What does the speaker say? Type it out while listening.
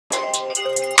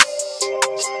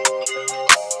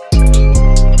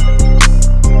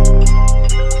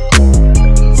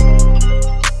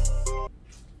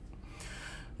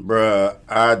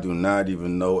I do not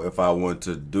even know if I want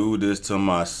to do this to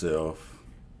myself.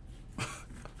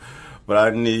 But I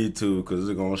need to, because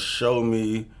it's going to show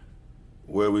me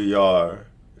where we are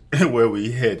and where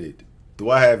we headed. Do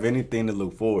I have anything to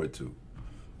look forward to?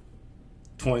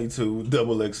 22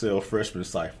 XXL freshman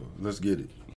Cypher. Let's get it.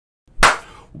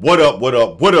 What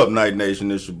up, Night Nation?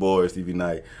 It's your boy, Stevie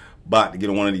Knight. About to get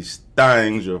on one of these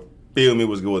things. You feel me?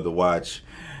 What's good to watch?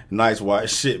 Nice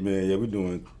watch. Shit, man. Yeah, we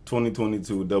doing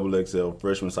 2022 XXL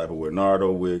freshman Cypher with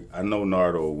Nardo Wick. I know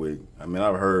Nardo Wick. I mean,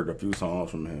 I've heard a few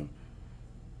songs from him.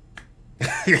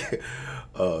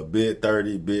 Bid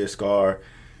 30, Bid Scar,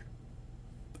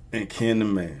 and Ken the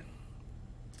Man.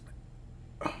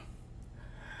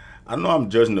 I know I'm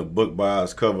judging the book by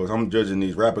its cover. I'm judging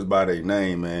these rappers by their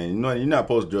name, man. You know, you're not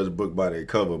supposed to judge a book by their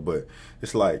cover, but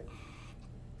it's like,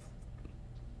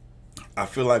 I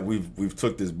feel like we've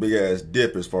took this big ass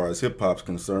dip as far as hip hop's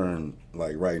concerned,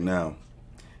 like right now,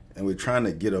 and we're trying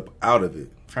to get up out of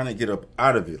it.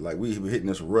 Like we're hitting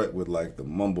this rut with like the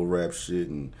mumble rap shit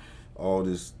and all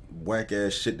this whack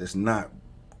ass shit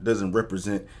doesn't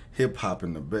represent hip hop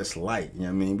in the best light. You know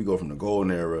what I mean? We go from the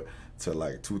golden era to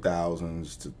like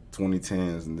 2000s to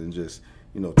 2010s, and then just,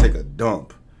 you know, take a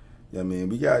dump. You know what I mean?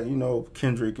 We got, you know,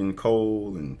 Kendrick and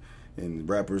Cole and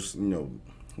rappers, you know,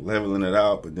 leveling it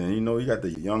out, but then, you know, you got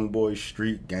the young boy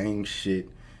street gang shit.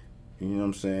 You know what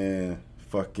I'm saying?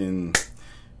 Fucking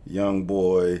young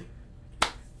boy,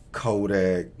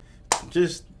 Kodak.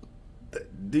 Just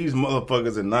these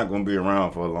motherfuckers are not gonna be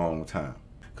around for a long time.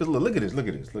 Cause look at this.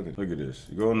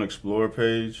 You go on the Explore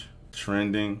page,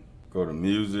 trending, go to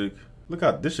music. Look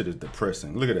how this shit is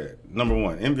depressing. Look at that. Number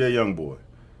one, NBA Youngboy,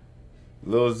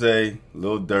 Lil Zay,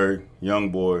 Lil Durk,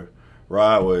 Youngboy,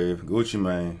 Rod Wave, Gucci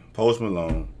Mane, Post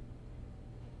Malone.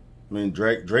 I mean,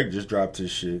 Drake just dropped his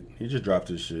shit. He just dropped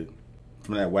his shit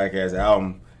from that whack ass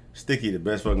album, Sticky, the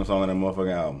best fucking song on that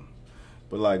motherfucking album.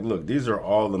 But like, look, these are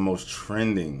all the most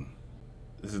trending.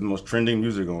 This is the most trending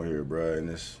music on here, bruh, and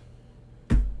it's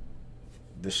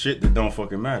the shit that don't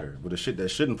fucking matter, but the shit that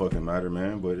shouldn't fucking matter,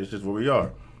 man. But it's just where we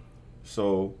are.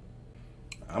 So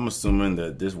I'm assuming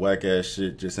that this whack ass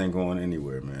shit just ain't going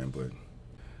anywhere, man. But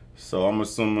so I'm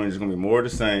assuming it's gonna be more of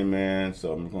the same, man.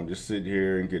 So I'm gonna just sit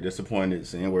here and get disappointed,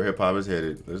 seeing where hip hop is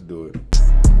headed. Let's do it.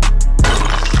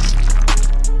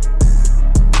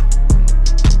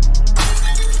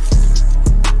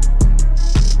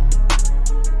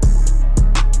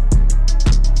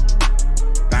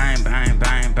 Bang, bang,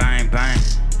 bang, bang, bang.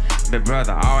 Big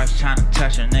brother always trying to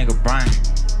touch a nigga brain.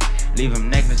 Leave him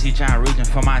necklace, he trying reaching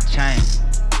for my chain.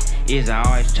 Is I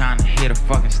always trying to hit a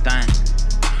fucking stain.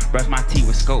 Brush my teeth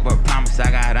with scope, but promise I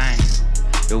got aim.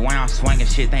 The way I'm swinging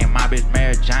shit, think my bitch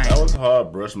Mary Jane. That was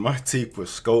hard. Brush my teeth with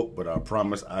scope, but I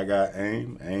promise I got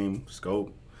aim. Aim,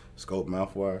 scope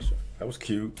mouthwash. That was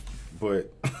cute,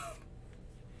 but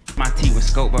my teeth with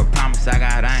scope, but promise I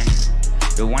got aim.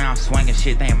 The way I'm swinging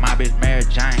shit, think my bitch Mary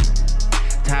Jane.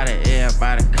 Tired of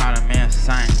everybody calling me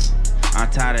insane. I'm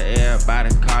tired of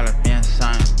everybody calling me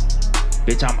insane.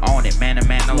 Bitch, I'm on it, man. The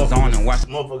man knows on and watch.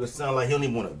 Motherfucker sound like he don't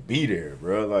even want to be there,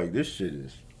 bro. Like, this shit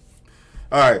is.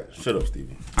 Alright, shut up,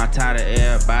 Stevie. I'm tired of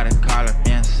everybody calling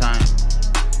me insane.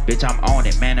 Bitch, I'm on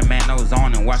it, man. The man knows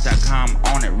on it. Watch that come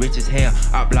on it, rich as hell.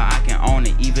 I block, I can own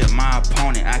it. Even my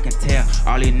opponent, I can tell.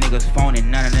 All these niggas phony,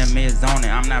 none of them is on it.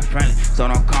 I'm not friendly, so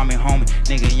don't call me homie.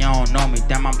 Nigga, you don't know me.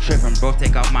 Damn, I'm tripping, bro.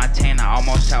 Take off my chain, I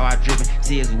almost how I drippin'.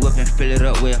 See it's whipping, fill it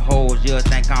up with holes. You'll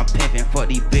think I'm pimping. Fuck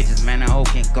these bitches, man. That hoe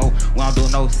can go. We don't do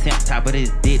no simp type of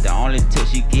this dick. The only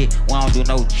tips you get, we don't do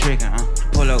no tricking.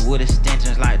 Pull up with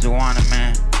extensions like Joanna,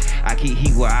 man. I keep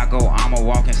heat where I go, I'm a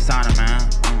walking sauna,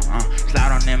 man.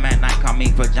 Slide on them at night, call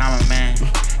me pajama, man.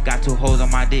 Got 2 hoes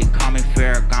on my dick, call me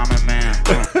Ferragamo, man.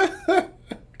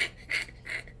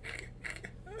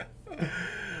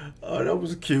 Oh, that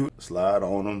was cute. Slide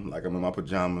on them like I'm in my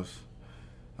pajamas.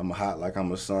 I'm hot like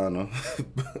I'm a sauna.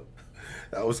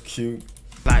 That was cute.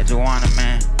 Like Joanna,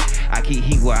 man. I keep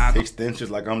heat where I go.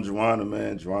 Extensions like I'm Joanna,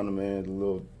 man. Joanna, man, the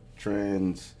little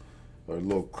trends. Or a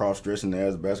little cross-dressing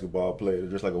as a basketball player,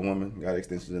 just like a woman. Got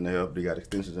extensions in the hip, they got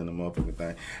extensions in the motherfucking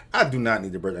thing. I do not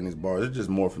need to break down these bars. It's just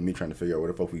more for me trying to figure out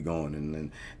where the fuck we going. And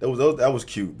then that was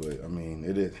cute, but I mean,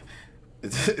 it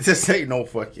just ain't no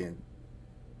fucking.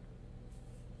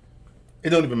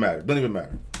 It don't even matter. Don't even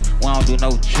matter. We don't do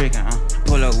no tricking,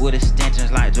 Pull up with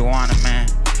extensions like Joanna, man.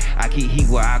 I keep heat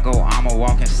where I go, I'm a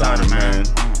walking sauna, man.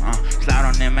 Slide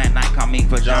on them at night, call me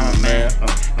pajama, man.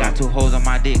 Got 2 hoes on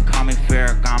my dick, call me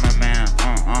Ferragamo, man.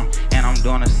 And I'm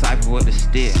doing a Cypher with the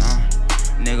stick,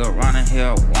 Nigga running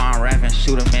here, one rapping,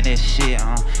 shoot him in this shit,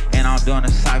 And I'm doing a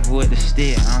Cypher with the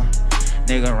stick,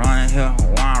 Nigga running here,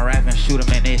 one rapping, shoot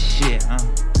him in this shit,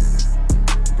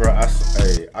 Bro,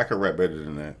 hey, I could rap better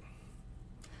than that.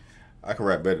 I could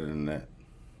rap better than that.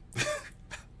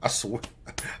 I swear,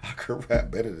 I could rap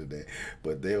better than that.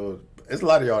 But it's a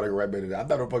lot of y'all that can rap better than that. I'm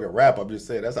not a fucking rap. I'm just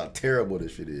saying that's how terrible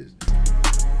this shit is.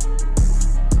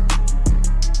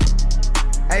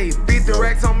 Hey, 50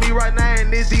 racks on me right now,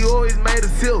 and this D always made a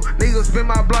seal. Nigga spin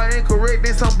my block incorrect,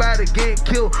 then somebody get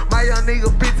killed. My young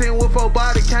nigga 15 with 4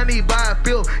 body, can't even buy a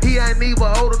field. He ain't even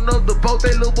old enough to vote,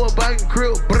 they little boy banging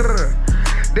crib. Brrr.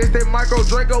 This that micro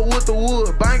Draco with the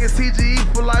wood. Banging CGE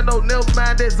for like no never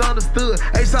mind, that's understood.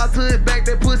 A shot to his back,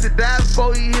 that pussy died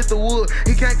before he hit the wood.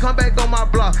 He can't come back on my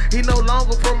block, he no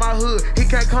longer from my hood. He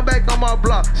can't come back on my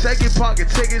block. Shake his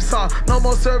pocket, check his saw. No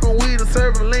more serving weed or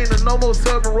serving lean, and no more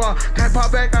serving raw. Can't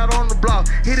pop back out on the block.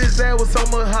 Hit his ass with so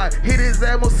much hot. Hit his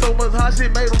ass with so much hot,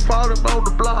 shit made him fall up on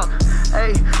the block.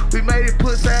 Hey, we made it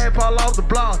pussy ass fall off the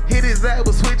block. Hit his ass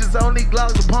with switches on these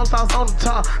glocks, the pump stops on the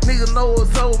top. Nigga know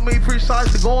what's up with me, free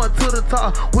shots to going to the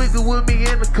top. Wicked with me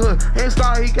in the cut.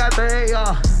 Instar, he got the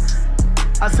AR.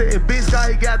 I said, bitch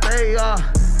guy, he got the AR.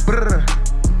 Brr.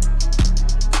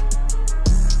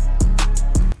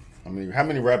 I mean, how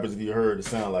many rappers have you heard that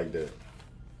sound like that?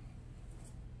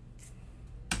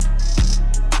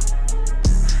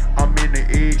 I'm in the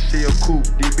eggshell coupe,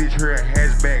 this bitch here a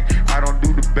hatchback. I don't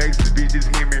do the base, this bitch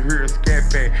just hit me here a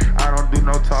scat pack. I don't do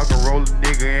no talking, roll a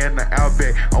nigga in the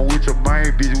outback. I'm with your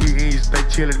main bitch, we ain't stay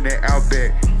chillin' that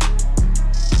outback.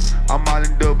 I'm all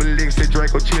in double X, said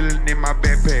Draco chillin' in my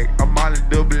backpack. I'm all in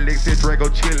double X, said Draco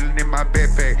chillin' in my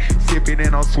backpack. Sippin'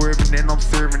 and I'm swerving and I'm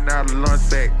serving out a lunch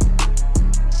sack.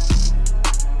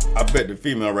 I bet the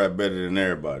female rap better than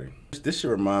everybody. This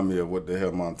should remind me of what the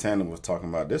hell Montana was talking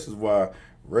about. This is why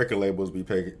record labels be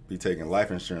taking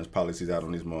life insurance policies out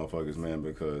on these motherfuckers, man,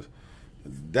 because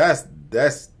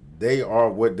they are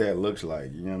what that looks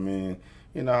like. You know what I mean?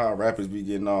 You know how rappers be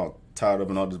getting all tied up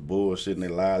in all this bullshit and their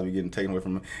lives be getting taken away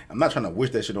from them. I'm not trying to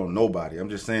wish that shit on nobody. I'm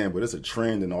just saying, but it's a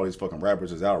trend and all these fucking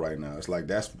rappers is out right now. It's like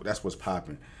that's what's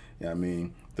popping. You know what I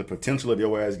mean? The potential of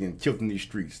your ass getting killed in these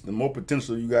streets. The more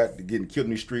potential you got to getting killed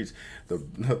in these streets, the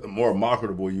more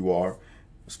marketable you are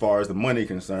as far as the money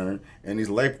concerned. And these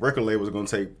record labels are gonna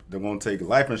take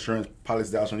life insurance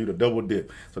policies out on you to double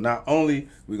dip. So not only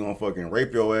we gonna fucking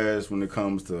rape your ass when it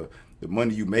comes to the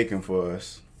money you making for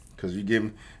us, because you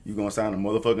gonna sign a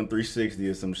motherfucking 360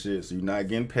 or some shit, so you're not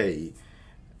getting paid.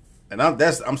 And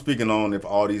I'm speaking on if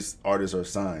all these artists are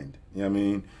signed. You know what I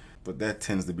mean? But that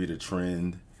tends to be the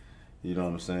trend. You know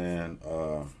what I'm saying?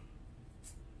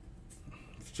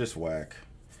 It's just whack.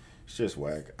 It's just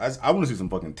whack. I want to see some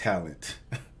fucking talent.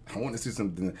 I want to see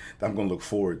something that I'm going to look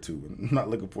forward to. I'm not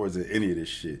looking forward to any of this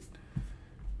shit.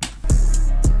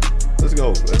 Let's go.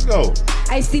 Let's go.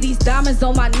 I see these diamonds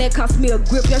on my neck, cost me a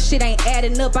grip. Your shit ain't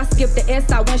adding up. I skipped the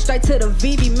S, I went straight to the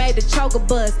VV, made the choker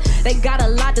buzz. They got a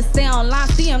lot to say online.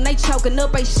 See them, they choking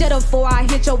up. Hey, shut up before I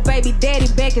hit your baby daddy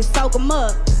back and soak him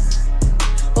up.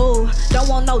 Oh, don't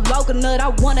want no local nut. I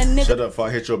want a nigga. Shut up before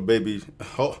I hit your baby.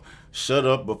 Oh, shut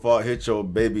up before I hit your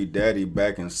baby daddy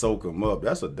back and soak him up.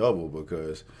 That's a double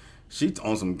because she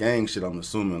on some gang shit. I'm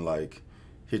assuming like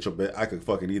hit your baby. I could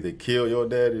fucking either kill your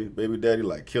daddy, baby daddy,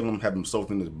 like kill him, have him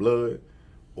soaked in his blood,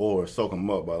 or soak him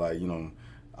up by like, you know,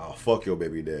 I'll fuck your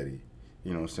baby daddy.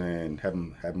 You know what I'm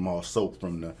saying? Have him all soaked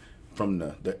from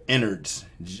the innards,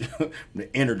 the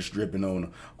innards dripping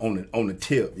on the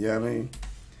tip. You know what I mean?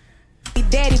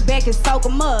 Daddy back and soak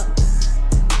him up.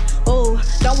 Oh,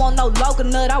 don't want no local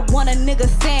nut. I want a nigga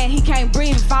saying he can't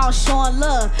breathe if I don't show him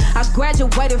love. I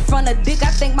graduated from the dick. I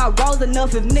think my role's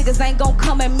enough. If niggas ain't gon'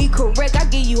 come at me correct, I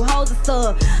give you hoes a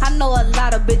sub. I know a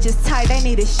lot of bitches tight. They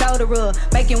need a shoulder rub.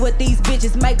 Making what these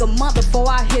bitches make a month before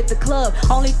I hit the club.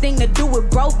 Only thing to do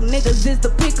with broke niggas is to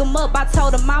pick them up. I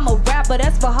told them I'm a rapper.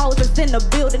 That's for hoes that's in the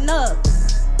building up.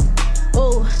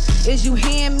 Oh, is you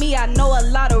hearing me? I know a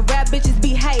lot of rap bitches be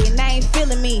hating, they ain't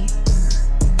feeling me.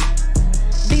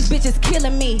 These bitches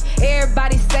killing me.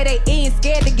 Everybody say they ain't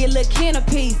scared to get Lil' Ken a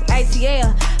piece.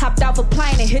 ATL, hopped off a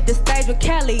plane and hit the stage with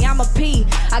Kelly. I'm a P.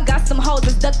 I got some hoes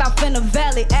that's ducked off in the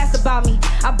valley. Ask about me.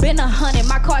 I been 100,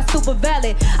 my car's super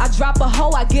valid. I drop a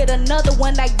hoe, I get another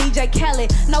one like DJ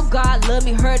Khaled. No God love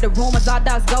me, heard the rumors, all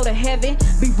dogs go to heaven.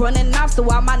 Be running off so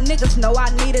all my niggas know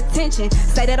I need attention.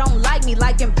 Say they don't like me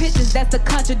liking pictures, that's a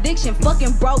contradiction.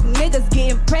 Fucking broke niggas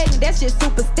getting pregnant, that shit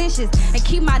superstitious. And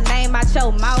keep my name out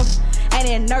your mouth. And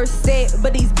then nurse said,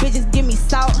 but these bitches give me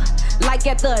salt. Like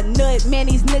at the nut, man,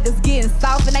 these niggas getting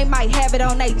soft. And they might have it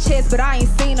on their chest, but I ain't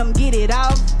seen them get it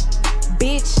off.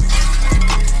 Bitch.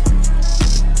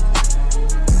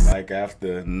 Like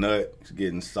after nut, it's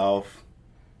getting soft.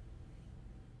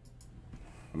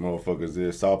 Motherfuckers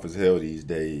is soft as hell these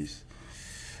days.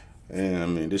 And I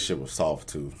mean, this shit was soft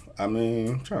too. I mean,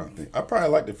 I'm trying to think. I probably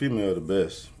like the female the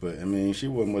best, but I mean, she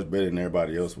wasn't much better than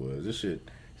everybody else was. This shit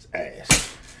is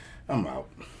ass. I'm out.